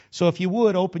So if you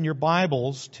would, open your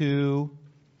Bibles to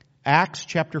Acts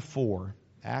chapter 4.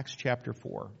 Acts chapter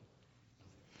 4.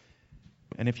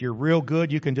 And if you're real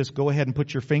good, you can just go ahead and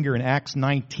put your finger in Acts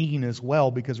 19 as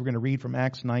well, because we're going to read from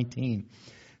Acts 19.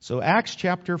 So Acts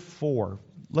chapter 4.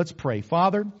 Let's pray.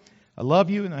 Father, I love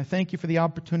you and I thank you for the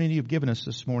opportunity you've given us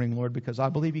this morning, Lord, because I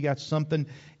believe you got something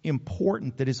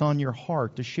important that is on your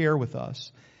heart to share with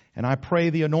us. And I pray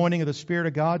the anointing of the Spirit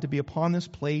of God to be upon this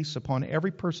place, upon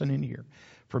every person in here.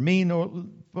 For me,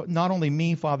 not only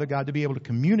me, Father God, to be able to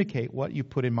communicate what you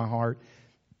put in my heart,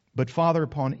 but Father,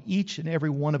 upon each and every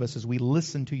one of us as we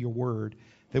listen to your word,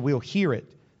 that we'll hear it,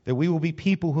 that we will be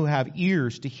people who have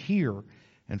ears to hear.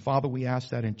 And Father, we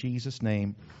ask that in Jesus'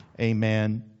 name.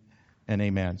 Amen and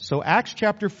amen. So Acts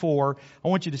chapter 4, I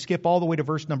want you to skip all the way to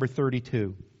verse number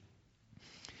 32.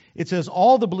 It says,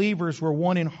 all the believers were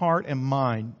one in heart and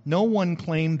mind. No one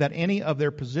claimed that any of their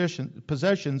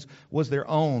possessions was their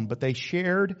own, but they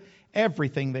shared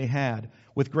everything they had.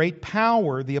 With great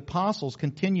power, the apostles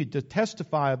continued to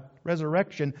testify of the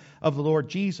resurrection of the Lord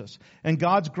Jesus. And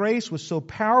God's grace was so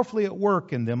powerfully at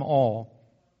work in them all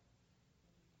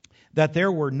that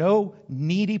there were no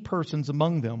needy persons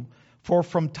among them. For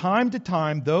from time to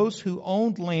time, those who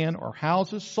owned land or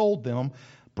houses sold them,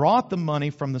 brought the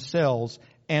money from the sales,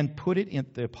 and put it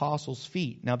at the apostles'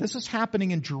 feet. Now, this is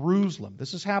happening in Jerusalem.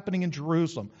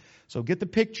 So get the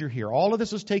picture here. All of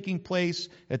this is taking place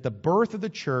at the birth of the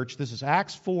church. This is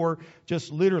Acts 4,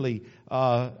 just literally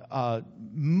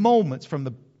moments from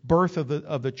the birth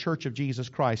of the church of Jesus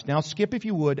Christ. Now, skip, if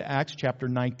you would, to Acts chapter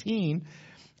 19.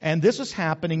 And this is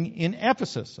happening in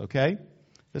Ephesus, okay?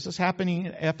 This is happening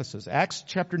in Ephesus. Acts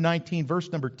chapter 19,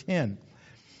 verse number 10.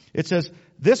 It says,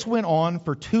 this went on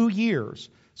for 2 years,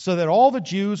 so that all the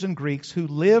Jews and Greeks who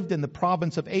lived in the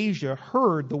province of Asia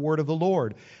heard the word of the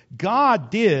Lord. God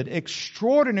did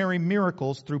extraordinary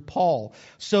miracles through Paul,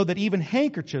 so that even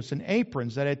handkerchiefs and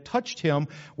aprons that had touched him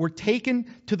were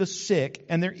taken to the sick,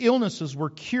 and their illnesses were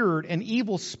cured, and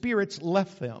evil spirits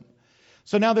left them.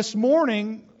 So now this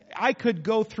morning, I could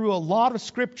go through a lot of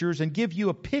scriptures and give you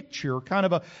a picture, kind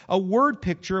of a word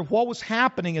picture of what was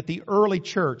happening at the early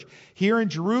church. Here in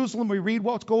Jerusalem, we read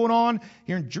what's going on.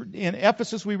 Here in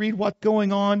Ephesus, we read what's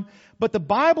going on. But the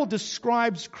Bible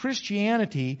describes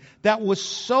Christianity that was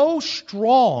so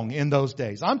strong in those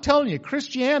days. I'm telling you,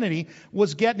 Christianity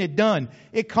was getting it done.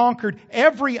 It conquered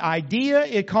every idea.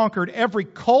 It conquered every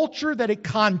culture that it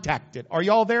contacted. Are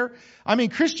y'all there? I mean,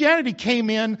 Christianity came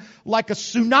in like a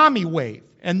tsunami wave.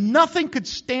 And nothing could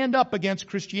stand up against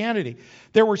Christianity.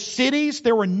 There were cities,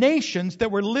 there were nations that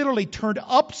were literally turned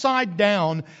upside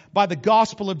down by the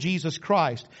gospel of Jesus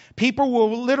Christ. People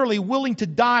were literally willing to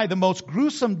die the most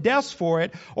gruesome deaths for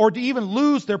it, or to even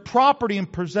lose their property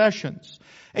and possessions.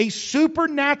 A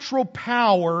supernatural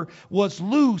power was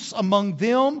loose among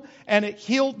them, and it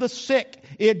healed the sick.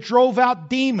 It drove out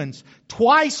demons,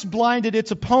 twice blinded its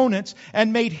opponents,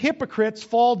 and made hypocrites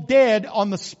fall dead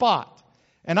on the spot.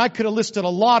 And I could have listed a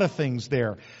lot of things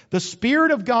there. The Spirit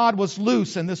of God was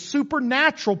loose, and the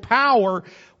supernatural power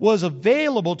was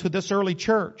available to this early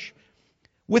church.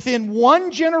 Within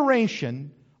one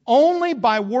generation, only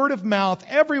by word of mouth,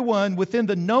 everyone within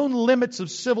the known limits of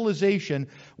civilization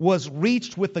was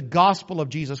reached with the gospel of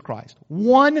Jesus Christ.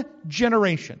 One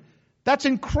generation. That's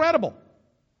incredible.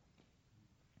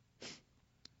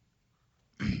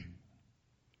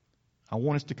 I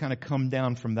want us to kind of come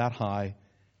down from that high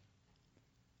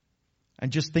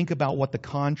and just think about what the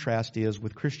contrast is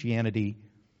with Christianity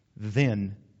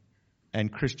then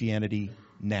and Christianity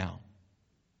now.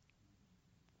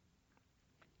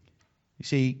 You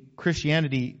see,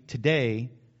 Christianity today,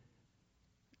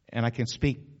 and I can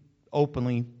speak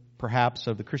openly perhaps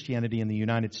of the Christianity in the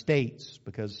United States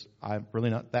because I'm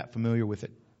really not that familiar with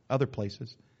it other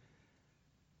places.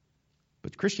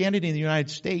 But Christianity in the United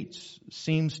States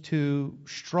seems to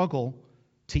struggle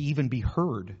to even be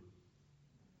heard.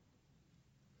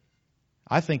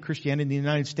 I think Christianity in the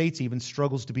United States even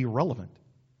struggles to be relevant.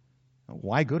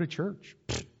 Why go to church?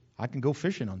 I can go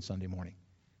fishing on Sunday morning.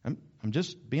 I'm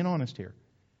just being honest here.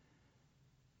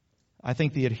 I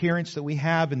think the adherence that we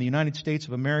have in the United States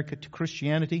of America to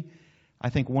Christianity,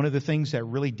 I think one of the things that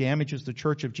really damages the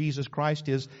Church of Jesus Christ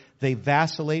is they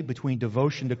vacillate between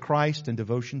devotion to Christ and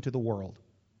devotion to the world.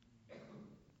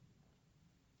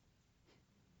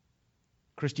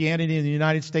 Christianity in the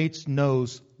United States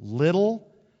knows little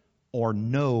or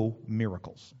no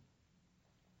miracles.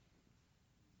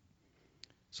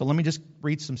 So let me just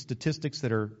read some statistics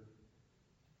that are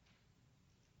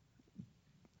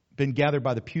been gathered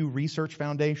by the Pew Research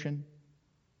Foundation.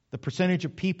 The percentage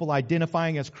of people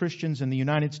identifying as Christians in the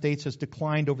United States has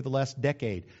declined over the last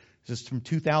decade. This is from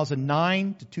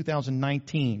 2009 to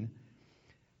 2019.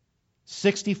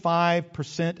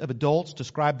 65% of adults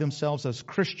describe themselves as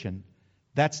Christian.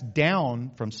 That's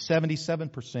down from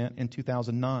 77% in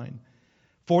 2009.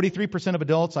 43% of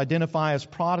adults identify as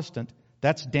Protestant.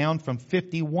 That's down from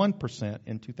 51%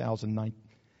 in 2009.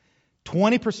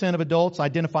 20% of adults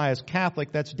identify as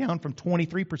Catholic. That's down from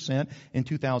 23% in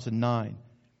 2009.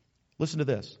 Listen to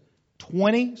this.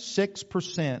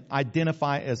 26%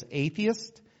 identify as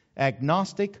atheist,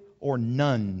 agnostic, or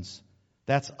nuns.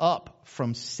 That's up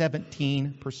from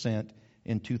 17%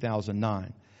 in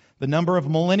 2009. The number of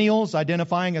millennials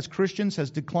identifying as Christians has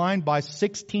declined by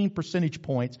 16 percentage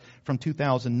points from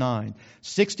 2009.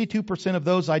 62% of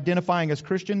those identifying as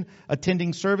Christian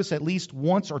attending service at least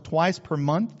once or twice per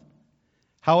month.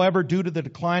 However, due to the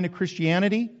decline of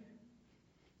Christianity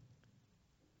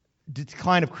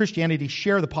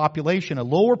share of the population, a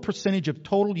lower percentage of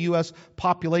total U.S.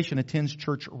 population attends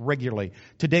church regularly.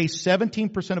 Today,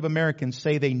 17% of Americans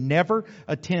say they never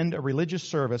attend a religious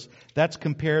service. That's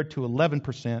compared to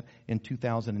 11% in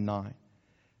 2009.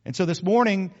 And so this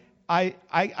morning, I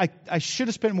should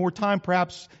have spent more time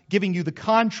perhaps giving you the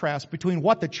contrast between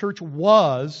what the church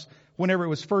was whenever it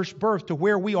was first birthed to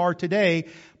where we are today.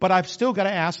 But I've still got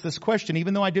to ask this question,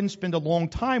 even though I didn't spend a long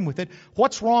time with it.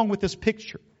 What's wrong with this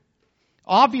picture?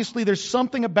 Obviously, there's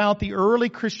something about the early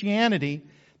Christianity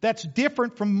that's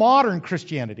different from modern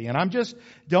Christianity. And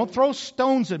don't throw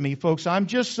stones at me, folks. I'm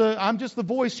just the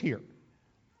voice here.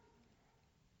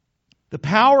 The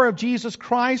power of Jesus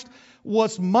Christ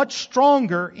was much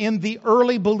stronger in the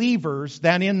early believers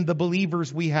than in the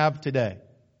believers we have today.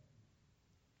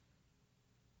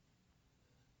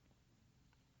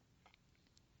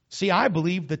 See, I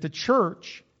believe that the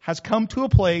church has come to a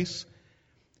place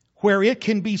where it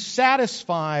can be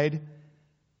satisfied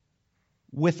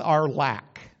with our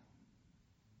lack.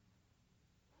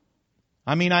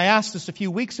 I mean, I asked this a few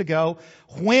weeks ago,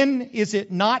 when is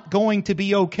it not going to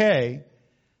be okay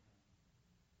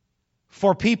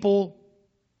for people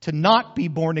to not be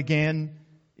born again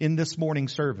in this morning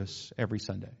service every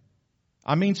Sunday?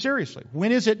 I mean, seriously,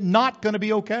 when is it not going to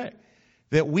be okay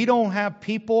that we don't have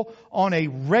people on a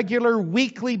regular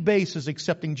weekly basis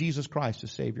accepting Jesus Christ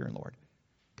as Savior and Lord?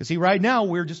 Because see, right now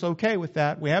we're just okay with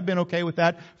that. We have been okay with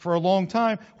that for a long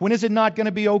time. When is it not going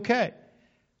to be okay?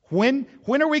 When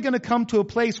are we going to come to a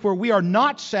place where we are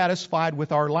not satisfied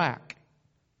with our lack?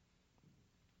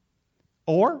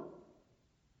 Or,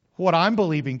 what I'm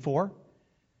believing for,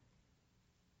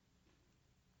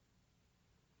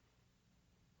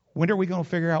 when are we going to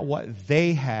figure out what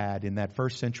they had in that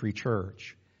first century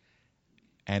church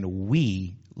and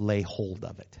we lay hold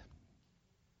of it?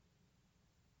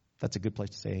 That's a good place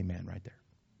to say amen right there.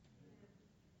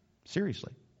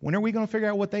 Seriously. When are we going to figure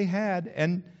out what they had?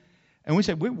 And we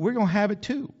said, we're going to have it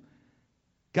too.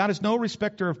 God is no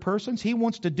respecter of persons. He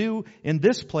wants to do in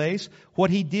this place what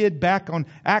He did back on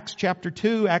Acts chapter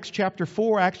 2, Acts chapter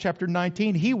 4, Acts chapter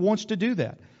 19. He wants to do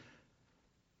that.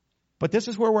 But this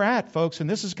is where we're at, folks, and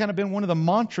this has kind of been one of the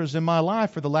mantras in my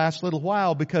life for the last little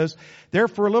while, because there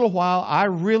for a little while I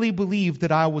really believed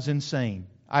that I was insane.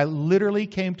 I literally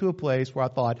came to a place where I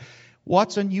thought,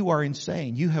 Watson, you are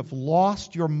insane. You have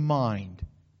lost your mind.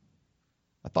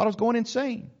 I thought I was going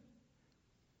insane.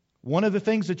 One of the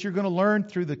things that you're going to learn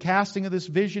through the casting of this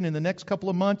vision in the next couple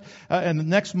of months, and the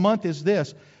next month is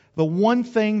this. The one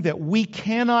thing that we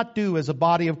cannot do as a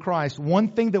body of Christ, one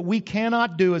thing that we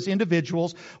cannot do as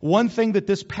individuals, one thing that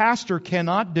this pastor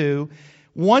cannot do,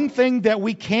 one thing that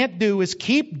we can't do is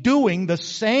keep doing the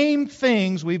same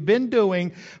things we've been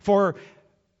doing for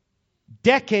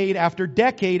decade after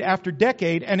decade after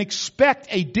decade and expect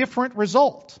a different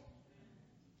result.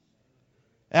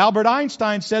 Albert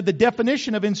Einstein said the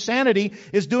definition of insanity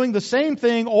is doing the same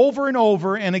thing over and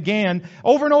over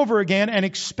again and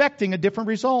expecting a different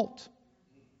result.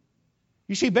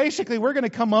 You see, basically we're going to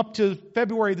come up to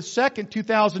February the 2nd,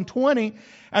 2020,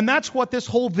 and that's what this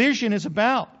whole vision is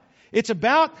about. It's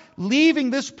about leaving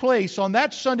this place on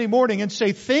that Sunday morning and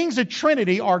say things at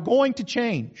Trinity are going to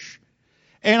change.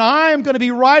 And I am going to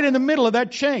be right in the middle of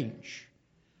that change.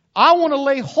 I want to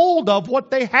lay hold of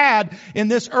what they had in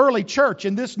this early church,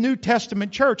 in this New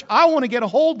Testament church. I want to get a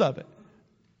hold of it.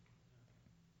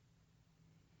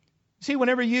 See,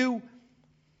 whenever you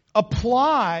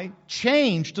apply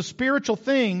change to spiritual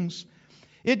things,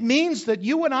 it means that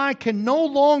you and I can no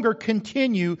longer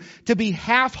continue to be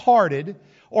half-hearted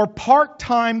or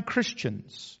part-time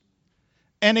Christians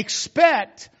and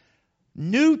expect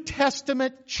New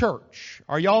Testament church.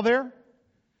 Are y'all there?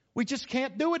 We just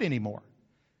can't do it anymore.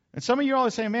 And some of you are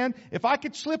always saying, man, if I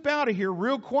could slip out of here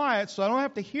real quiet so I don't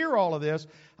have to hear all of this,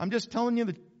 I'm just telling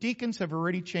you deacons have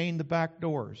already chained the back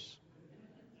doors.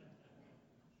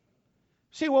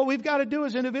 See, what we've got to do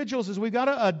as individuals is we've got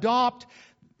to adopt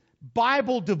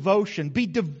Bible devotion. Be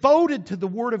devoted to the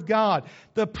Word of God.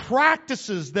 The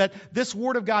practices that this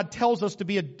Word of God tells us to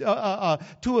be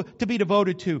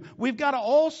devoted to. We've got to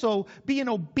also be in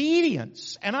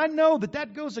obedience. And I know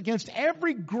that goes against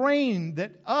every grain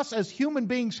that us as human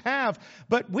beings have.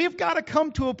 But we've got to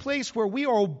come to a place where we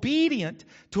are obedient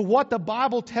to what the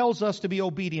Bible tells us to be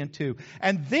obedient to.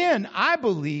 And then I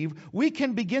believe we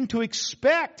can begin to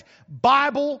expect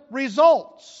Bible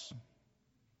results.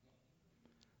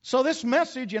 So this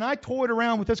message, and I toyed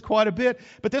around with this quite a bit,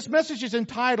 but this message is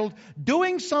entitled,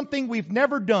 Doing Something We've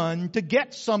Never Done to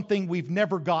Get Something We've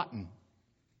Never Gotten.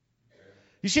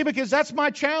 You see, because that's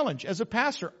my challenge as a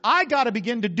pastor. I got to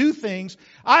begin to do things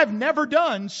I've never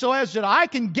done so as that I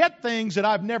can get things that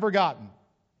I've never gotten.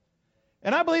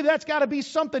 And I believe that's got to be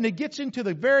something that gets into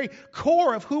the very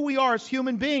core of who we are as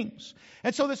human beings.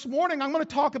 And so this morning I'm going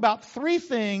to talk about 3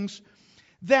 things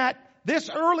that this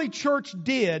early church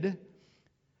did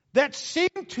that seem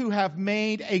to have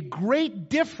made a great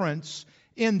difference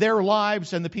in their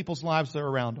lives and the people's lives that are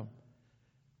around them.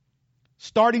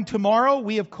 Starting tomorrow,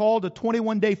 we have called a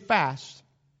 21-day fast.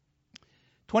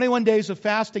 21 days of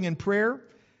fasting and prayer.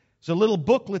 There's a little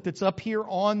booklet that's up here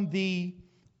on the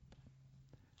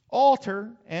altar,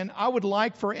 and I would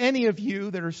like for any of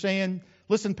you that are saying,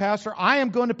 listen, Pastor, I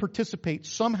am going to participate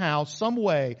somehow, some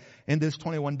way in this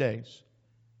 21 days.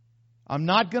 I'm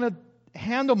not going to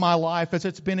handle my life as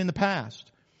it's been in the past.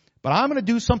 But I'm going to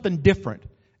do something different.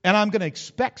 And I'm going to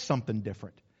expect something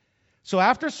different. So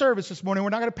after service this morning, we're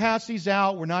not going to pass these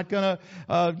out. We're not going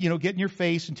to, get in your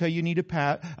face and tell you need to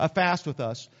fast with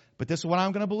us. But this is what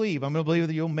I'm going to believe. I'm going to believe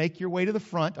that you'll make your way to the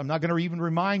front. I'm not going to even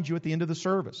remind you at the end of the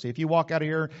service. If you walk out of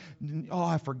here,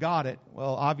 I forgot it.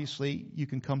 Well, obviously, you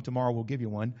can come tomorrow. We'll give you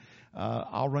one.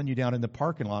 I'll run you down in the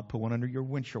parking lot, put one under your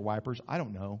windshield wipers. I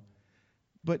don't know.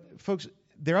 But folks,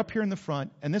 they're up here in the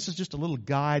front, and this is just a little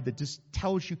guide that just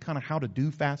tells you kind of how to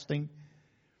do fasting.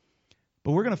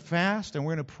 But we're going to fast, and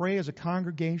we're going to pray as a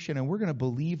congregation, and we're going to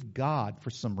believe God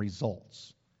for some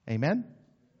results. Amen?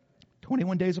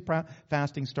 21 days of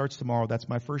fasting starts tomorrow. That's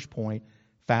my first point,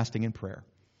 fasting and prayer.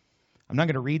 I'm not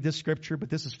going to read this scripture, but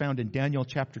this is found in Daniel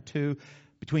chapter 2,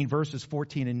 between verses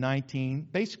 14 and 19.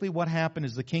 Basically what happened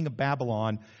is the king of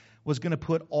Babylon was going to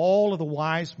put all of the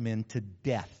wise men to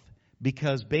death,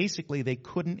 because basically they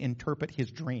couldn't interpret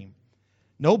his dream.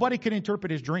 Nobody could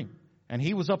interpret his dream. And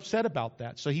he was upset about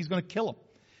that. So he's going to kill him.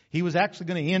 He was actually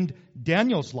going to end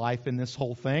Daniel's life in this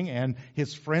whole thing, and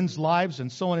his friends' lives,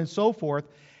 and so on and so forth.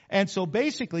 And so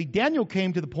basically Daniel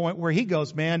came to the point where he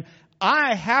goes, man,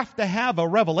 I have to have a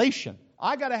revelation.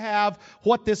 I got to have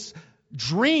what this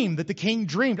dream that the king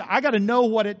dreamed. I got to know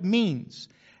what it means.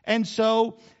 And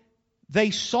so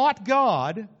they sought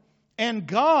God, and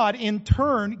God, in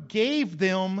turn, gave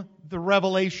them the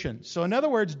revelation. So in other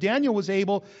words, Daniel was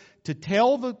able to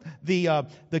tell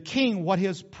the king what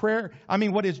his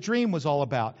dream was all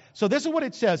about. So this is what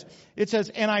it says. It says,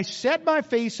 and I set my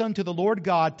face unto the Lord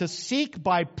God to seek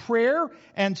by prayer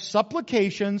and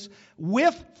supplications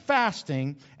with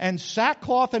fasting and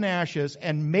sackcloth and ashes,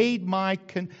 and made my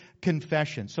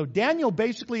confession. So Daniel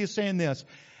basically is saying this: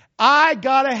 I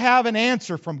gotta have an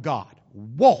answer from God.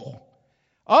 Whoa!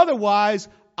 Otherwise,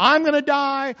 I'm going to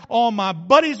die. All my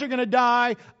buddies are going to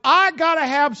die. I got to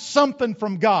have something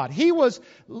from God. He was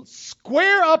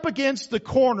square up against the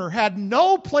corner, had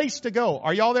no place to go.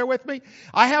 Are y'all there with me?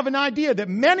 I have an idea that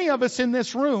many of us in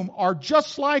this room are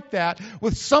just like that,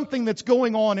 with something that's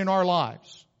going on in our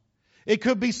lives. It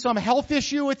could be some health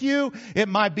issue with you. It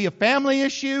might be a family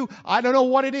issue. I don't know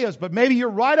what it is, but maybe you're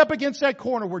right up against that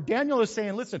corner where Daniel is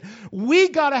saying, listen, we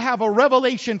got to have a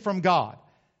revelation from God.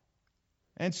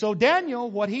 And so Daniel,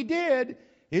 what he did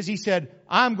is he said,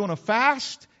 I'm going to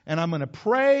fast and I'm going to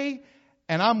pray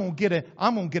and I'm going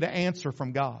to get an answer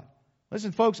from God.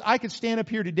 Listen, folks, I could stand up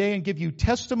here today and give you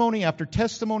testimony after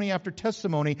testimony after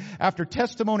testimony after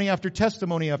testimony after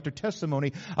testimony after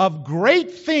testimony of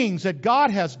great things that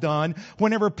God has done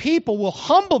whenever people will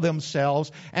humble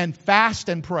themselves and fast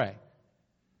and pray.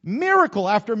 Miracle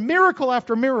after miracle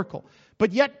after miracle.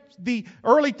 But yet the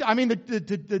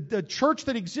church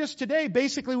that exists today,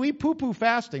 basically we poo-poo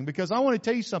fasting, because I want to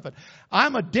tell you something.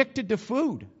 I'm addicted to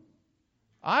food.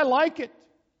 I like it.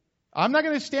 I'm not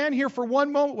going to stand here for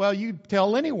one moment. Well, you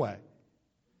tell anyway.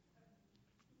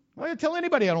 I'm not going to tell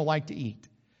anybody I don't like to eat.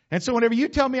 And so whenever you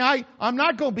tell me I'm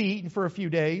not going to be eating for a few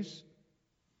days,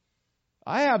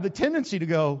 I have the tendency to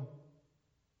go,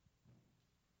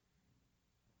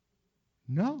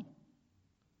 no,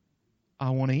 I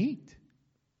want to eat.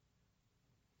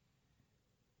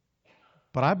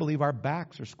 But I believe our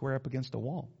backs are square up against a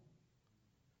wall.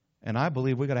 And I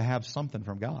believe we've got to have something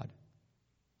from God.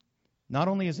 Not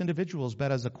only as individuals,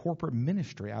 but as a corporate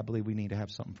ministry, I believe we need to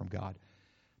have something from God.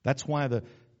 That's why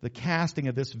the casting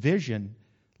of this vision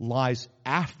lies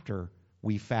after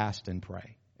we fast and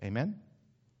pray. Amen?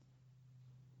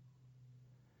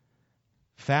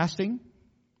 Fasting,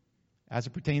 as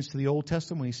it pertains to the Old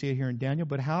Testament, we see it here in Daniel,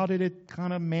 but how did it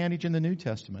kind of manage in the New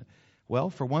Testament? Well,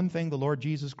 for one thing, the Lord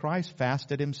Jesus Christ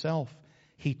fasted himself.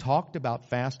 He talked about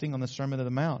fasting on the Sermon on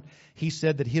the Mount. He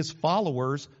said that his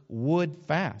followers would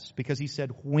fast because he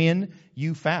said, when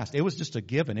you fast. It was just a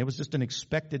given. It was just an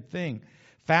expected thing.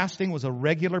 Fasting was a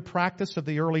regular practice of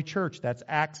the early church. That's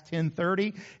Acts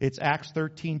 10:30. It's Acts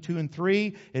 13:2 and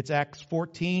 3. It's Acts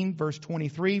 14, verse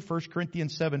 23. 1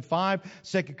 Corinthians 7:5.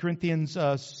 2 Corinthians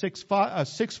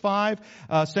 6:5.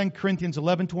 2 Corinthians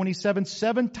 11:27.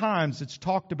 7 times it's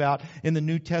talked about in the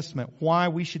New Testament why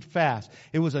we should fast.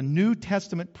 It was a New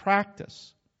Testament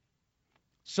practice.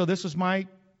 So this is my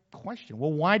question.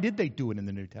 Well, why did they do it in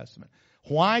the New Testament?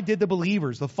 Why did the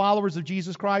believers, the followers of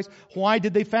Jesus Christ, why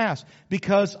did they fast?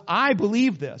 Because I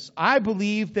believe this. I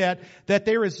believe that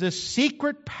there is this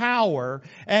secret power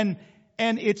and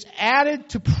it's added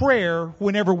to prayer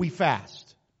whenever we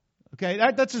fast. Okay,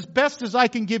 that's as best as I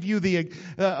can give you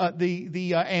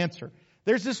the answer.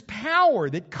 There's this power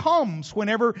that comes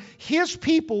whenever His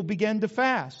people begin to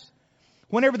fast.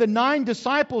 Whenever the 9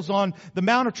 disciples on the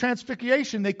Mount of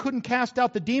Transfiguration, they couldn't cast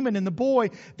out the demon in the boy,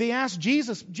 they asked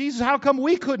Jesus, how come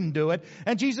we couldn't do it?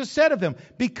 And Jesus said of them,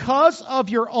 because of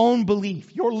your own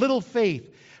belief, your little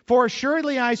faith. For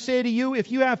assuredly I say to you,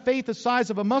 if you have faith the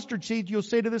size of a mustard seed, you'll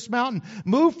say to this mountain,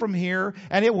 move from here,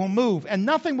 and it will move. And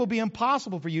nothing will be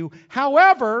impossible for you.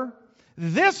 However,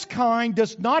 this kind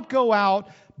does not go out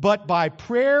but by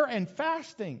prayer and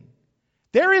fasting.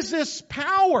 There is this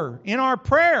power in our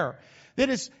prayer that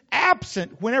is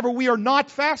absent whenever we are not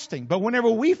fasting. But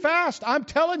whenever we fast, I'm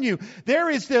telling you, there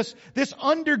is this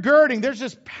undergirding, there's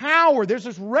this power, there's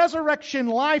this resurrection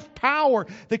life power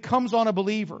that comes on a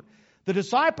believer. The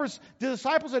disciples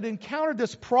had encountered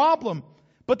this problem,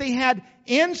 but they had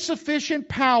insufficient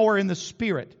power in the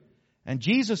Spirit. And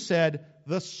Jesus said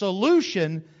the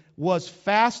solution was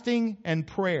fasting and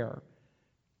prayer.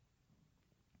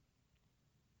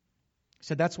 He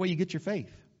said that's where you get your faith.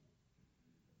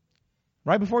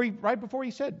 Right before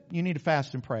he said you need to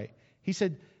fast and pray. He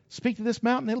said, speak to this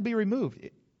mountain, it'll be removed.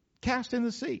 Cast in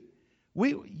the sea.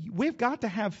 We've got to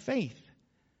have faith.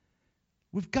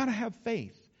 We've got to have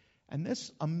faith. And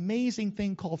this amazing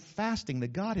thing called fasting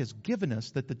that God has given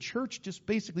us, that the church just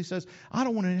basically says, I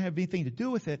don't want to have anything to do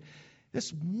with it.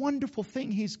 This wonderful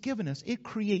thing He's given us, it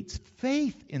creates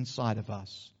faith inside of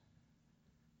us.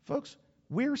 Folks,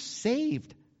 we're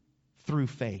saved through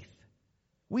faith.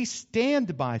 We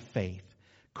stand by faith.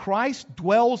 Christ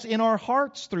dwells in our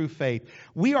hearts through faith.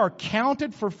 We are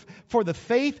counted for the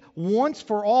faith once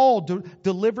for all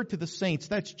delivered to the saints.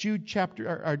 That's Jude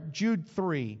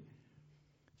 3.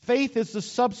 Faith is the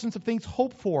substance of things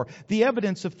hoped for, the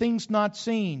evidence of things not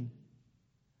seen.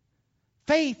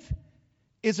 Faith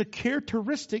is a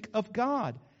characteristic of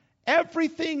God.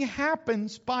 Everything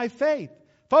happens by faith.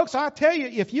 Folks, I tell you,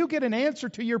 if you get an answer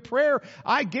to your prayer,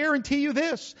 I guarantee you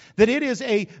this, that it is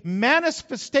a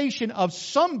manifestation of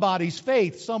somebody's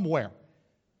faith somewhere.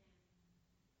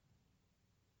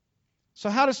 So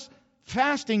how does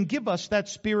fasting give us that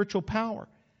spiritual power?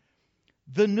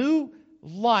 The new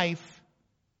life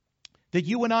that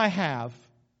you and I have,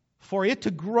 for it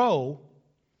to grow,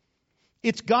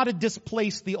 it's got to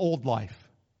displace the old life.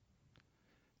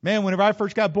 Man, whenever I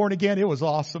first got born again, it was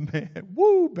awesome, man.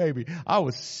 Woo, baby. I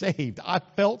was saved. I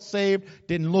felt saved.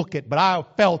 Didn't look it, but I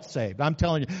felt saved. I'm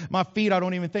telling you, my feet, I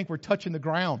don't even think were touching the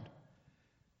ground.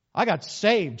 I got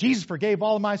saved. Jesus forgave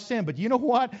all of my sin. But you know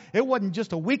what? It wasn't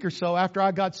just a week or so after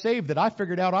I got saved that I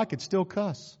figured out I could still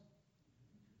cuss.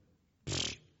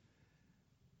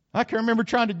 I can remember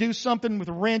trying to do something with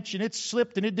a wrench and it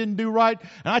slipped and it didn't do right.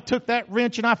 And I took that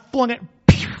wrench and I flung it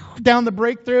down the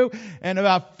breakthrough, and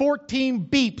about 14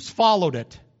 beeps followed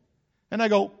it. And I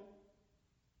go,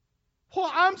 well,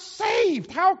 I'm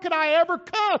saved. How could I ever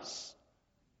cuss?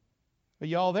 Are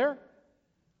you all there?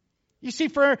 You see,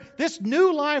 for this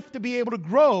new life to be able to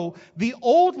grow, the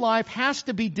old life has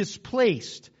to be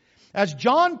displaced. As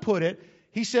John put it,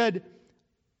 he said,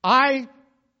 I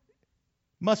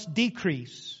must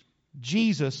decrease,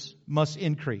 Jesus must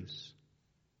increase.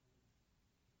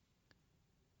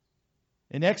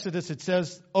 In Exodus it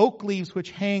says, oak leaves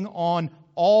which hang on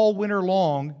all winter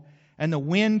long, and the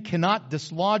wind cannot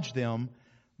dislodge them,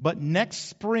 but next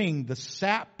spring the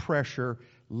sap pressure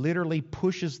literally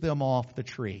pushes them off the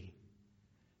tree.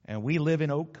 And we live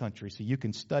in oak country, so you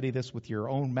can study this with your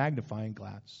own magnifying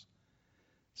glass.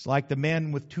 It's like the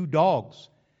man with 2 dogs.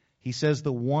 He says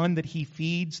the one that he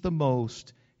feeds the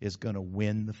most is going to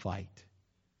win the fight.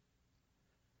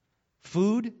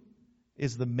 Food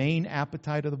is the main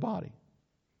appetite of the body.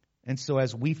 And so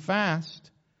as we fast,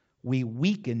 we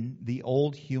weaken the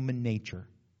old human nature.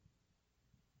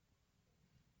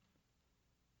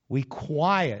 We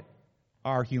quiet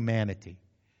our humanity.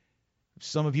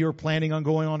 Some of you are planning on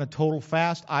going on a total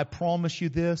fast. I promise you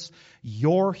this,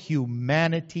 your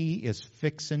humanity is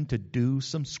fixing to do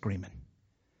some screaming.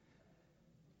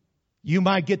 You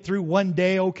might get through one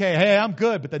day, okay, hey, I'm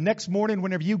good. But the next morning,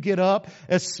 whenever you get up,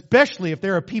 especially if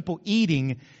there are people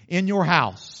eating in your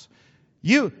house,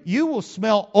 you will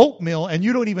smell oatmeal and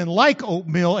you don't even like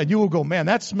oatmeal and you will go, man,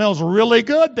 that smells really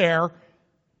good there.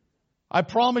 I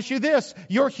promise you this,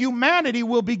 your humanity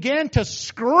will begin to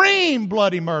scream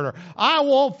bloody murder. I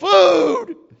want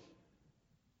food.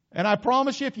 And I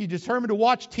promise you, if you determine to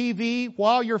watch TV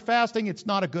while you're fasting, it's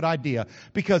not a good idea.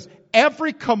 Because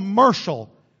every commercial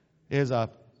is a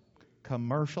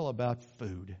commercial about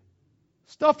food.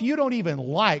 Stuff you don't even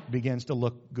like begins to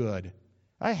look good.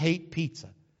 I hate pizza.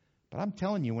 But I'm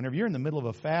telling you, whenever you're in the middle of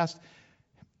a fast,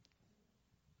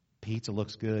 pizza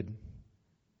looks good.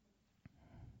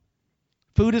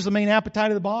 Food is the main appetite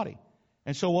of the body.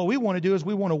 And so what we want to do is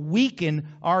we want to weaken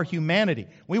our humanity.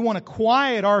 We want to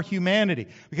quiet our humanity.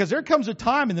 Because there comes a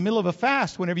time in the middle of a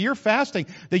fast, whenever you're fasting,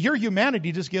 that your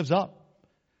humanity just gives up.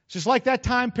 It's just like that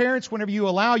time, parents, whenever you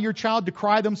allow your child to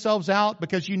cry themselves out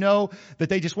because you know that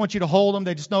they just want you to hold them.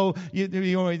 They just know,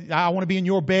 I want to be in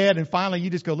your bed. And finally you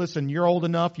just go, listen, you're old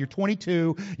enough. You're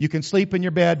 22. You can sleep in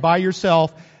your bed by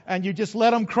yourself. And you just let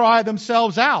them cry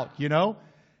themselves out,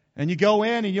 And you go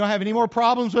in and you don't have any more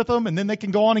problems with them. And then they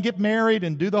can go on and get married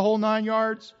and do the whole 9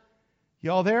 yards.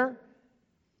 Y'all there?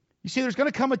 You see, there's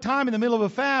going to come a time in the middle of a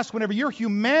fast whenever your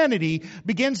humanity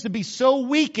begins to be so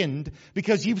weakened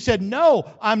because you've said,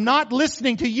 no, I'm not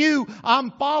listening to you.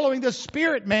 I'm following the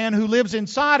spirit man who lives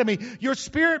inside of me. Your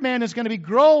spirit man is going to be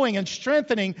growing and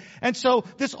strengthening. And so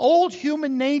this old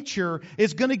human nature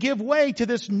is going to give way to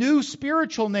this new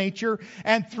spiritual nature.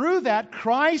 And through that,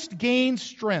 Christ gains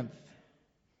strength.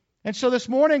 And so this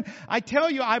morning, I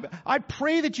tell you, I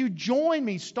pray that you join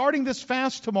me starting this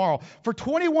fast tomorrow for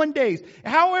 21 days.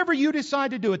 However you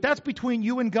decide to do it, that's between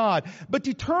you and God. But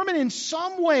determine in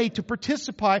some way to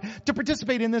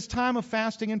participate in this time of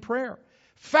fasting and prayer.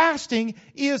 Fasting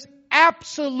is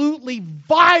absolutely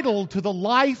vital to the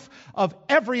life of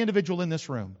every individual in this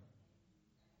room.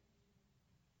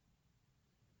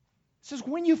 It says,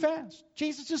 when you fast.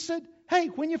 Jesus just said, hey,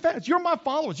 when you fast, you're my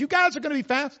followers. You guys are going to be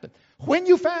fasting. When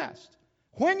you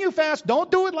fast,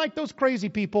 don't do it like those crazy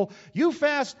people. You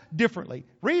fast differently.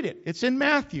 Read it. It's in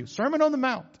Matthew, Sermon on the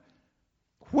Mount.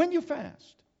 When you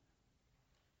fast,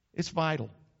 it's vital.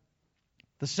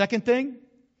 The second thing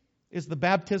is the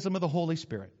baptism of the Holy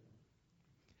Spirit.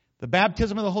 The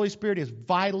baptism of the Holy Spirit is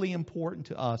vitally important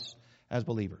to us as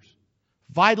believers.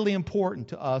 Vitally important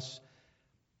to us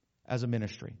as a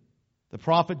ministry. The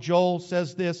prophet Joel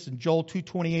says this in Joel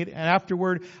 2:28, and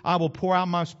afterward I will pour out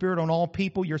my spirit on all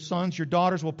people. Your sons, your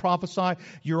daughters will prophesy.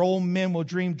 Your old men will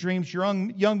dream dreams. Your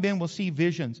young men will see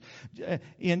visions.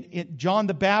 In John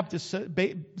the Baptist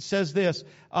says this,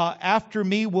 after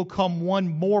me will come one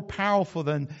more powerful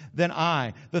than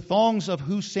I, the thongs of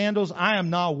whose sandals I am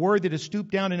not worthy to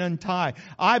stoop down and untie.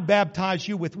 I baptize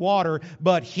you with water,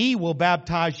 but He will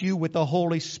baptize you with the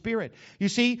Holy Spirit. You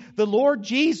see, the Lord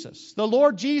Jesus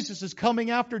is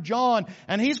coming after John,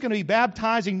 and He's going to be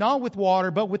baptizing not with water,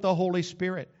 but with the Holy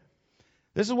Spirit.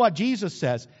 This is what Jesus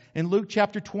says in Luke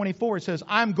chapter 24. It says,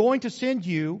 I'm going to send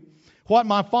you what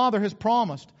my Father has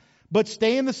promised, but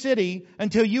stay in the city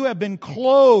until you have been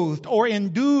clothed or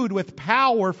endued with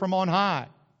power from on high.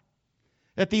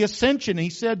 At the ascension, He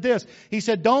said this. He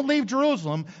said, don't leave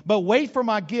Jerusalem, but wait for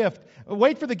my gift.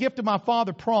 Wait for the gift of my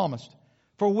Father promised,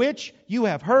 for which you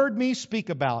have heard me speak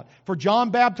about. For John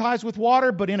baptized with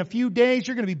water, but in a few days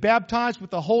you're going to be baptized with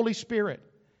the Holy Spirit.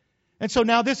 And so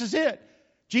now this is it.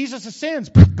 Jesus ascends,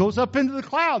 goes up into the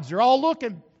clouds. They're all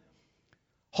looking.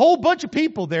 Whole bunch of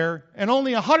people there, and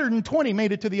only 120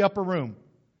 made it to the upper room.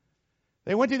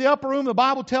 They went to the upper room. The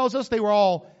Bible tells us they were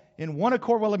all in one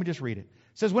accord. Well, let me just read it.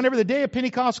 It says, whenever the day of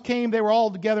Pentecost came, they were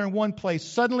all together in one place.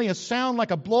 Suddenly a sound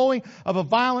like a blowing of a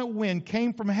violent wind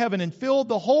came from heaven and filled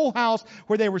the whole house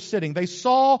where they were sitting. They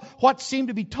saw what seemed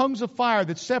to be tongues of fire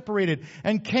that separated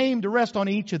and came to rest on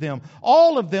each of them.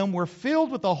 All of them were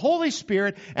filled with the Holy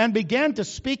Spirit and began to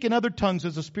speak in other tongues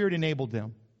as the Spirit enabled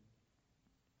them.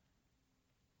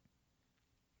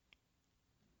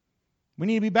 We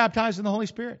need to be baptized in the Holy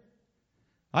Spirit.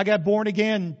 I got born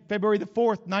again February the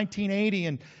 4th, 1980,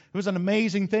 and it was an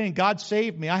amazing thing. God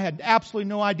saved me. I had absolutely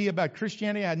no idea about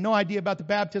Christianity. I had no idea about the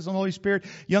baptism of the Holy Spirit.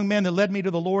 Young man that led me to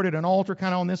the Lord at an altar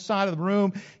kind of on this side of the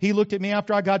room, he looked at me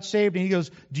after I got saved and he goes,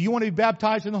 "Do you want to be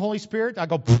baptized in the Holy Spirit?" I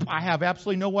go, "I have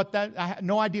absolutely I have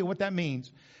no idea what that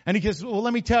means." And he goes, "Well,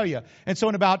 let me tell you." And so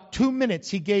in about 2 minutes,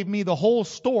 he gave me the whole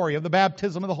story of the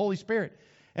baptism of the Holy Spirit.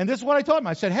 And this is what I told him.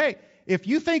 I said, "Hey, if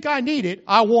you think I need it,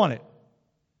 I want it.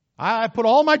 I put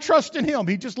all my trust in Him.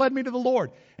 He just led me to the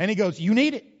Lord." And he goes, "You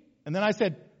need it?" And then I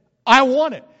said, "I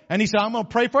want it." And he said, "I'm going to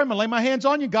pray for him and lay my hands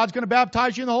on you. God's going to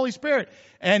baptize you in the Holy Spirit."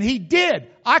 And he did.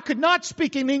 I could not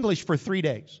speak in English for 3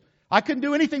 days. I couldn't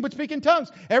do anything but speak in tongues.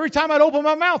 Every time I'd open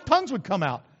my mouth, tongues would come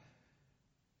out.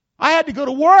 I had to go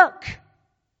to work.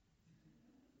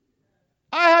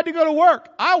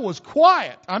 I was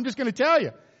quiet. I'm just going to tell you.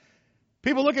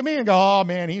 People look at me and go, "Oh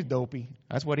man, he's dopey."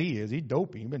 That's what he is. He's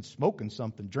dopey. He's been smoking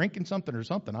something, drinking something or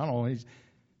something. I don't know.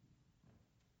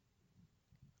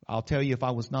 I'll tell you, if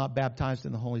I was not baptized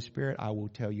in the Holy Spirit, I will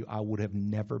tell you, I would have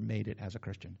never made it as a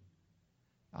Christian.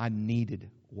 I needed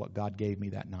what God gave me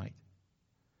that night.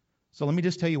 So let me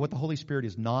just tell you what the Holy Spirit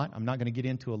is not. I'm not going to get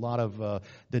into a lot of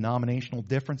denominational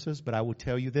differences, but I will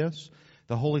tell you this.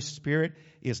 The Holy Spirit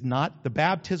is not, the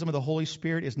baptism of the Holy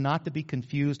Spirit is not to be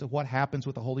confused with what happens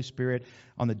with the Holy Spirit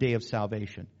on the day of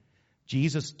salvation.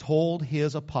 Jesus told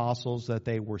His apostles that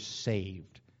they were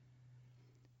saved,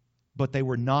 but they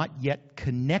were not yet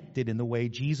connected in the way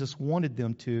Jesus wanted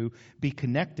them to be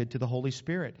connected to the Holy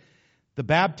Spirit. The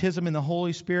baptism in the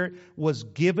Holy Spirit was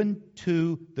given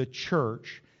to the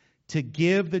church to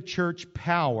give the church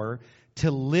power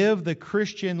to live the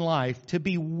Christian life, to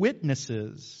be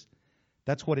witnesses.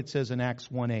 That's what it says in Acts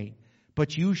 1:8.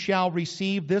 "But you shall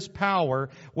receive this power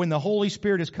when the Holy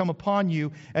Spirit has come upon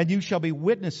you, and you shall be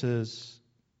witnesses."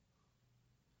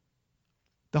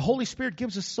 The Holy Spirit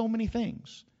gives us so many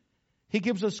things. He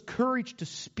gives us courage to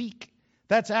speak.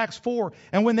 That's Acts 4.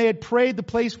 "And when they had prayed, the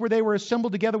place where they were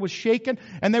assembled together was shaken,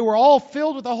 and they were all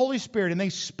filled with the Holy Spirit, and they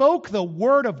spoke the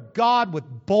word of God with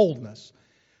boldness."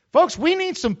 Folks, we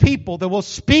need some people that will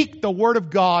speak the word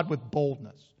of God with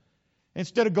boldness.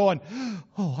 Instead of going,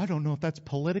 "Oh, I don't know if that's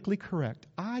politically correct."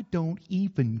 I don't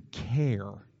even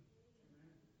care.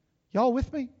 Y'all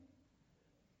with me?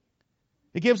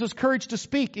 It gives us courage to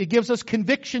speak. It gives us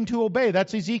conviction to obey.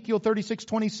 That's Ezekiel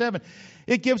 36:27.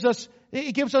 It gives us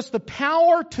the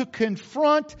power to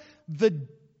confront the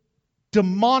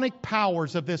demonic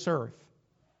powers of this earth.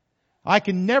 I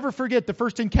can never forget the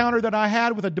first encounter that I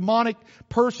had with a demonic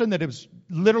person that was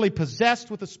literally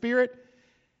possessed with a spirit.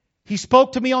 He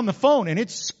spoke to me on the phone, and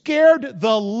it scared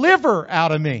the liver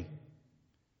out of me.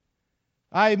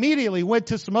 I immediately went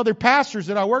to some other pastors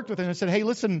that I worked with and I said, "Hey,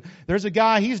 listen, there's a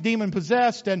guy, he's demon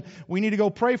possessed and we need to go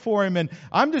pray for him." And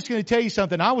I'm just going to tell you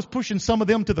something. I was pushing some of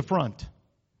them to the front.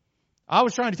 I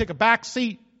was trying to take a back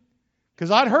seat because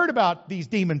I'd heard about these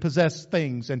demon possessed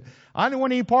things and I didn't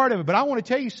want any part of it. But I want to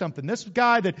tell you something. This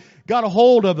guy that got a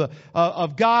hold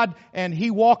of God, and he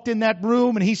walked in that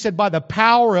room and he said, "By the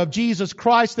power of Jesus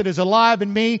Christ that is alive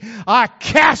in me, I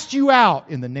cast you out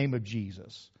in the name of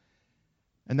Jesus."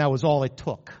 And that was all it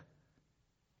took.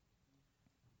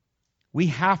 We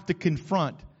have to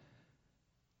confront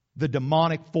the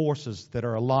demonic forces that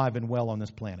are alive and well on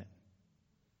this planet.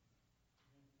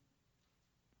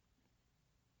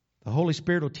 The Holy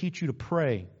Spirit will teach you to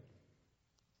pray.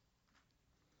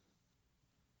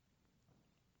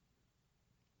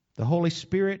 The Holy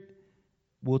Spirit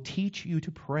will teach you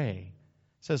to pray.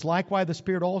 It says, "Likewise, the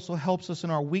Spirit also helps us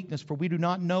in our weakness, for we do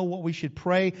not know what we should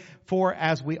pray for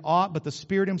as we ought, but the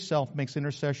Spirit Himself makes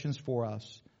intercessions for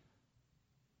us."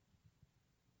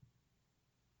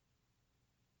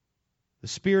 The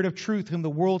Spirit of truth, whom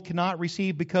the world cannot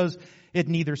receive because it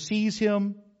neither sees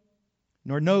Him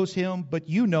nor knows Him, but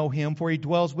you know Him, for He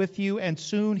dwells with you, and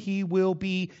soon He will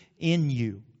be in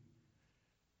you.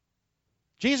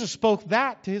 Jesus spoke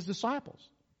that to His disciples.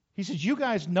 He says, "You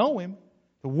guys know Him.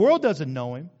 The world doesn't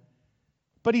know Him."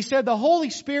 But He said the Holy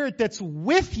Spirit that's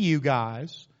with you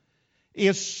guys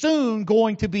is soon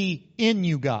going to be in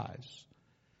you guys.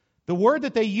 The word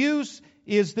that they use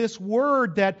is this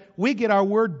word that we get our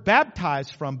word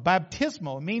baptized from,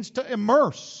 baptismo. It means to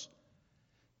immerse,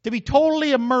 to be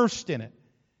totally immersed in it.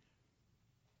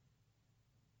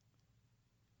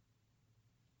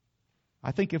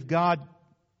 I think if God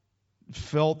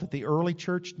felt that the early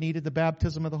church needed the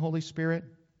baptism of the Holy Spirit,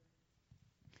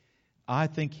 I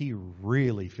think He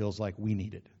really feels like we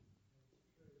need it.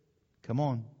 Come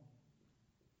on.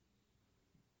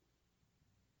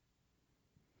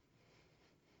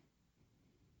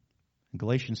 In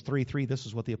Galatians 3:3, this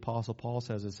is what the Apostle Paul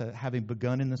says. It says, "Having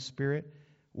begun in the Spirit,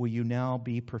 will you now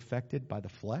be perfected by the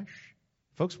flesh?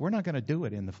 Folks, we're not going to do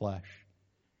it in the flesh.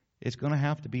 It's going to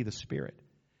have to be the Spirit.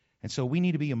 And so we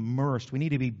need to be immersed. We need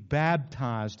to be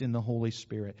baptized in the Holy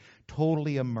Spirit.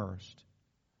 Totally immersed.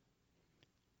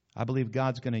 I believe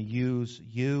God's going to use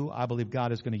you. I believe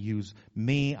God is going to use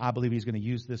me. I believe He's going to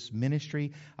use this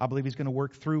ministry. I believe He's going to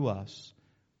work through us.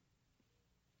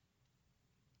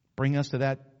 Bring us to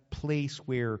that place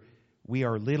where we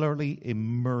are literally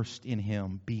immersed in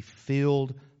Him. Be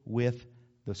filled with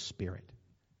the Spirit.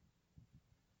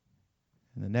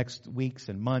 In the next weeks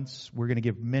and months, we're going to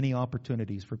give many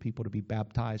opportunities for people to be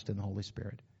baptized in the Holy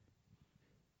Spirit.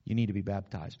 You need to be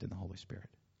baptized in the Holy Spirit.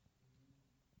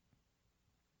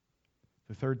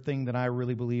 The third thing that I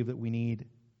really believe that we need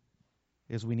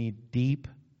is we need deep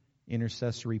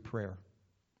intercessory prayer.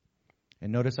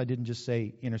 And notice I didn't just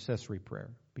say intercessory prayer,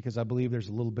 because I believe there's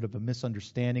a little bit of a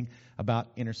misunderstanding about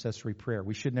intercessory prayer.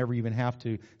 We should never even have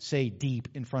to say deep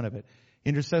in front of it.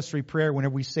 Intercessory prayer,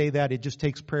 whenever we say that, it just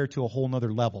takes prayer to a whole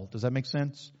nother level. Does that make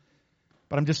sense?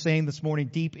 But I'm just saying this morning,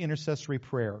 deep intercessory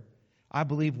prayer. I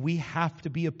believe we have to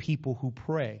be a people who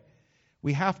pray.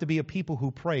 We have to be a people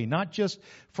who pray, not just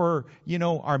for,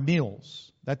 our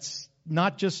meals. That's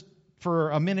not just for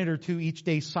a minute or two each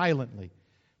day silently.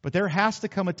 But there has to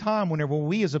come a time whenever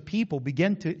we as a people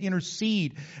begin to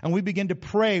intercede and we begin to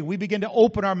pray, we begin to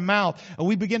open our mouth, and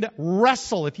we begin to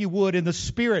wrestle, if you would, in the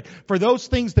Spirit for those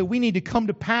things that we need to come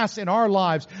to pass in our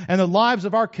lives and the lives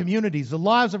of our communities, the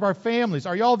lives of our families.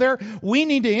 Are y'all there? We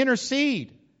need to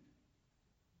intercede.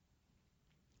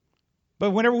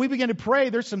 But whenever we begin to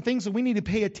pray, there's some things that we need to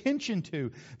pay attention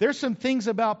to. There's some things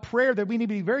about prayer that we need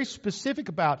to be very specific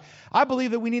about. I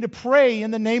believe that we need to pray in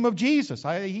the name of Jesus.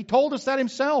 He told us that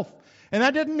Himself. And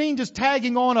that doesn't mean just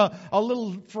tagging on a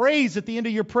little phrase at the end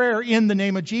of your prayer, in the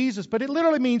name of Jesus. But it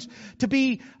literally means to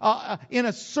be in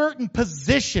a certain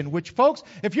position. Which, folks,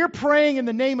 if you're praying in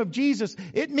the name of Jesus,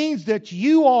 it means that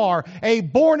you are a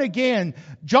born again,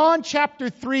 John chapter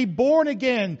 3, born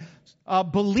again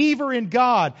believer in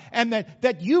God, and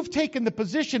that you've taken the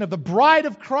position of the bride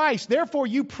of Christ. Therefore,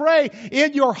 you pray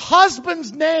in your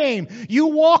husband's name. You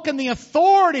walk in the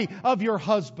authority of your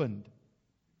husband.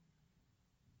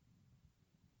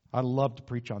 I'd love to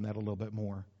preach on that a little bit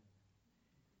more.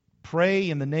 Pray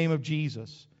in the name of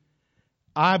Jesus.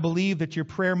 I believe that your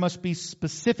prayer must be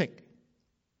specific.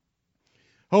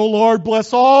 Oh Lord,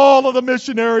 bless all of the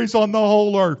missionaries on the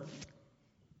whole earth.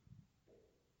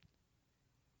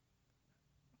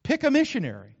 Pick a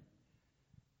missionary.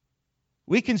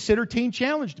 We consider Teen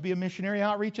Challenge to be a missionary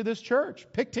outreach of this church.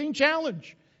 Pick Teen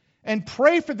Challenge and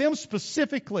pray for them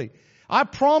specifically. I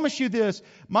promise you this,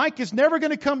 Mike is never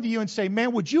going to come to you and say,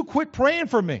 man, would you quit praying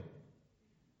for me?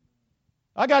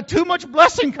 I got too much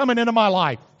blessing coming into my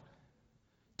life.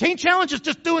 Teen Challenge is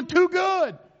just doing too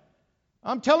good.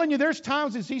 I'm telling you, there's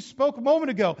times, as he spoke a moment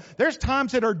ago, there's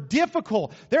times that are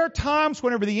difficult. There are times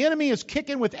whenever the enemy is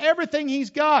kicking with everything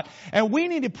he's got, and we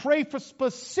need to pray for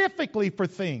specifically for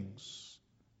things.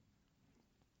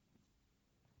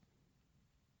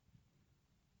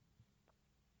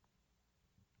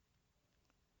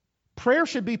 Prayer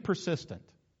should be persistent.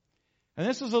 And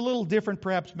this is a little different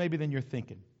perhaps maybe than you're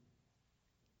thinking.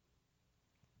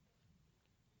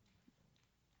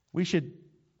 We should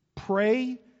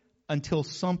pray until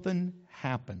something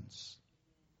happens.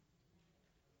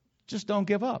 Just don't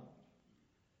give up.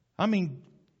 I mean,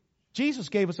 Jesus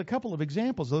gave us a couple of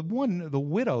examples. The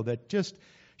widow that just,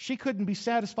 she couldn't be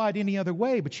satisfied any other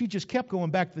way, but she just kept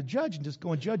going back to the judge and just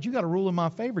going, Judge, you got to rule in my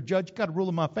favor. Judge, you got to rule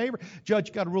in my favor. Judge,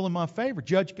 you got to rule in my favor.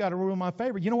 Judge, you got to rule in my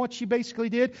favor. You know what she basically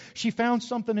did? She found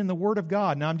something in the Word of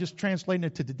God. Now, I'm just translating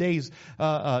it to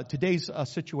today's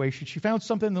situation. She found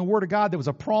something in the Word of God that was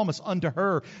a promise unto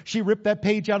her. She ripped that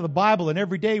page out of the Bible, and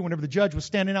every day, whenever the judge was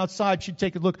standing outside, she'd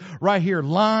take a look right here.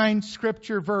 Line,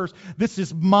 scripture, verse. This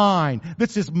is mine.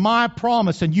 This is my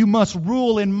promise, and you must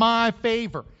rule in my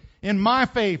favor. In my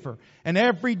favor. And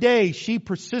every day she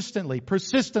persistently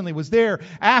was there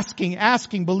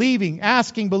asking, believing,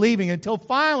 until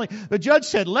finally the judge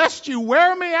said, lest you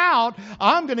wear me out,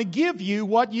 I'm going to give you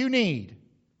what you need.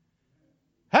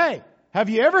 Hey, have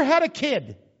you ever had a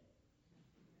kid?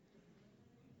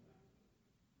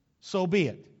 So be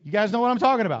it. You guys know what I'm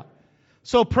talking about.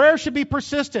 So prayer should be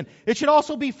persistent. It should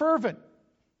also be fervent.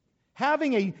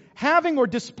 Having or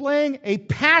displaying a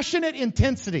passionate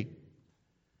intensity.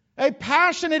 A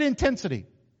passionate intensity.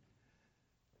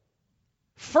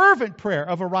 Fervent prayer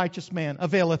of a righteous man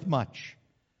availeth much.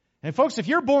 And folks, if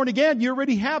you're born again, you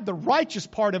already have the righteous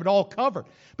part of it all covered.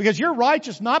 Because you're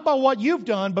righteous not by what you've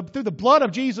done, but through the blood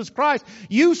of Jesus Christ.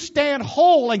 You stand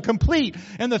whole and complete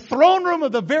in the throne room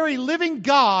of the very living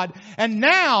God. And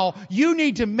now you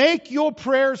need to make your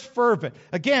prayers fervent.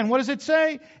 Again, what does it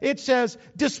say? It says,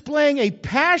 displaying a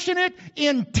passionate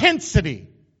intensity.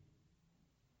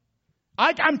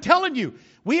 I'm telling you,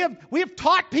 we have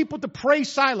taught people to pray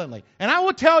silently. And I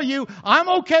will tell you, I'm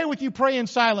okay with you praying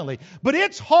silently. But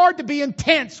it's hard to be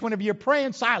intense whenever you're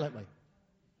praying silently.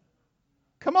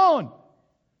 Come on.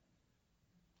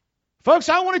 Folks,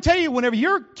 I want to tell you, whenever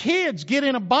your kids get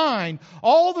in a bind,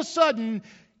 all of a sudden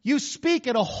you speak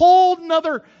at a whole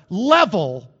nother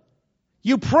level.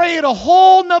 You pray at a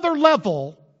whole nother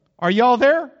level. Are y'all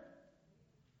there?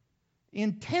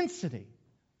 Intensity.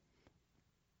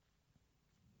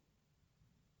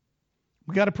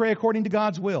 We've got to pray according to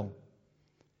God's will.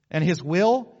 And His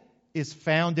will is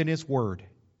found in His Word.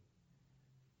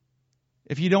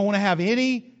 If you don't want to have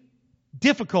any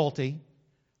difficulty,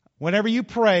 whenever you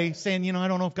pray, saying, I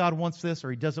don't know if God wants this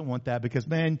or He doesn't want that, because,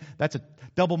 man, that's a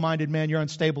double-minded man. You're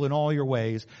unstable in all your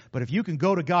ways. But if you can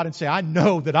go to God and say, I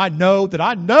know that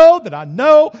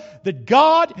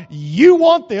God, you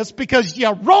want this because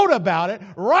you wrote about it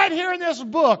right here in this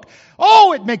book.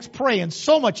 Oh, it makes praying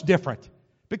so much different.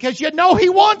 Because you know He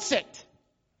wants it.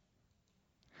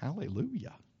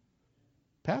 Hallelujah.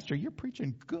 Pastor, you're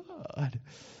preaching good.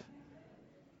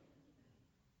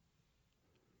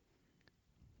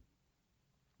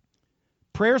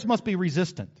 Prayers must be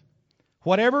resistant.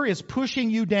 Whatever is pushing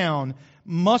you down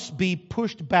must be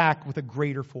pushed back with a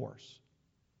greater force.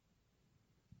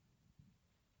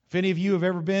 If any of you have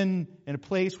ever been in a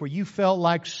place where you felt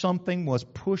like something was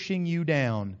pushing you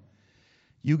down,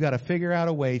 you got to figure out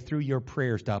a way through your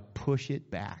prayers to push it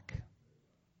back.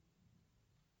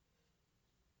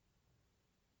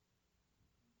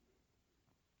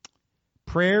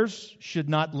 Prayers should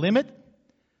not limit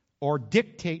or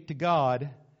dictate to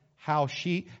God how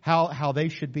they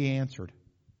should be answered.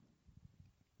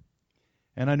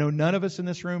 And I know none of us in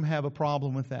this room have a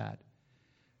problem with that.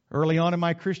 Early on in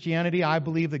my Christianity, I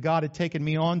believed that God had taken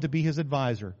me on to be His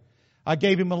advisor. I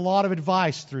gave Him a lot of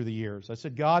advice through the years. I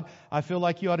said, God, I feel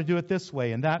like you ought to do it this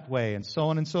way and that way and so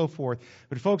on and so forth.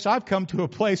 But folks, I've come to a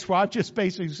place where I just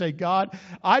basically say, God,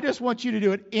 I just want you to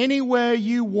do it any way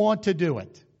you want to do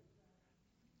it.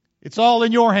 It's all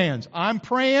in your hands. I'm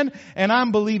praying and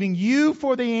I'm believing you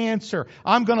for the answer.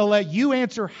 I'm going to let you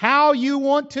answer how you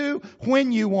want to,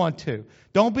 when you want to.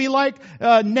 Don't be like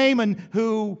Naaman,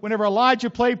 who, whenever Elijah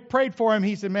prayed for him,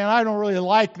 he said, man, I don't really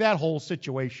like that whole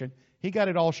situation. He got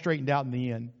it all straightened out in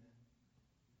the end.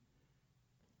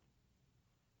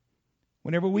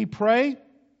 Whenever we pray,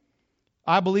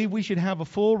 I believe we should have a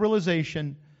full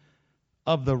realization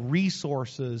of the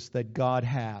resources that God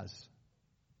has.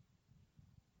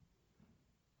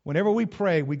 Whenever we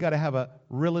pray, we got to have a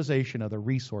realization of the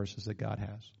resources that God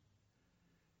has.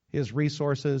 His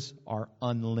resources are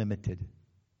unlimited.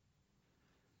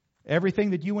 Everything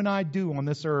that you and I do on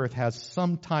this earth has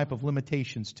some type of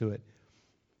limitations to it.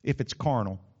 If it's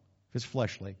carnal, if it's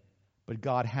fleshly. But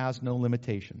God has no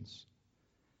limitations.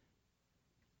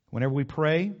 Whenever we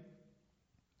pray,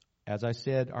 as I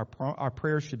said, our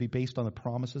prayers should be based on the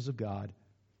promises of God.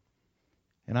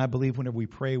 And I believe whenever we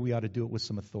pray, we ought to do it with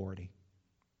some authority.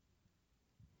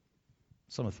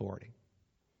 Some authority.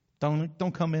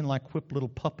 Don't come in like whipped little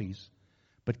puppies,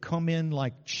 but come in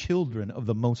like children of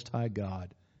the Most High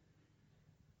God.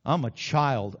 I'm a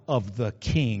child of the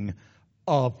King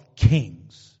of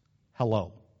Kings.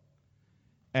 Hello.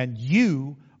 And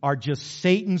you are just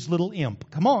Satan's little imp.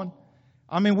 Come on.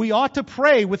 I mean, we ought to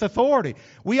pray with authority.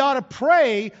 We ought to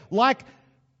pray like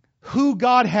who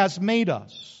God has made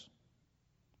us.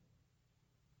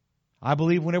 I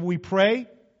believe whenever we pray,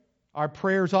 our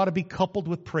prayers ought to be coupled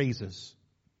with praises.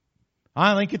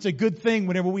 I think it's a good thing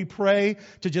whenever we pray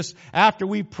to just, after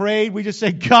we prayed, we just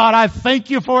say, God, I thank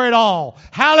you for it all.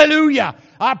 Hallelujah.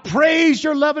 I praise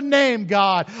your loving name,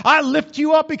 God. I lift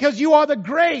you up because you are the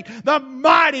great, the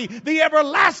mighty, the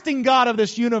everlasting God of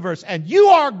this universe. And you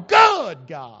are good,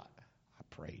 God. I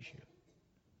praise you.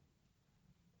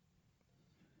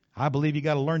 I believe you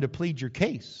got to learn to plead your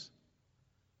case.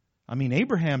 I mean,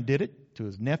 Abraham did it to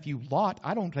his nephew Lot.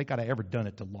 I don't think I'd have ever done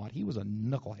it to Lot. He was a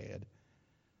knucklehead.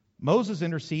 Moses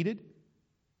interceded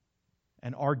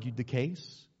and argued the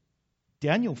case.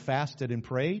 Daniel fasted and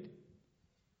prayed.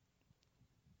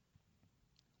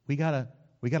 We gotta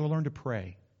learn to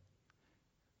pray.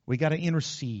 We gotta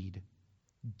intercede.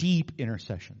 Deep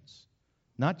intercessions.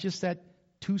 Not just that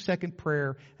 2-second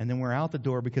prayer and then we're out the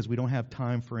door because we don't have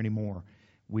time for any more.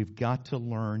 We've got to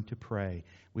learn to pray.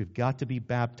 We've got to be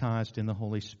baptized in the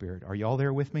Holy Spirit. Are y'all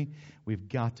there with me? We've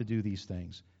got to do these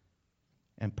things.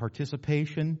 And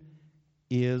participation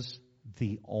is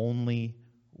the only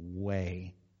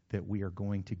way that we are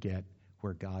going to get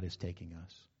where God is taking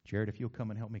us. Jared, if you'll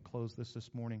come and help me close this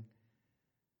morning.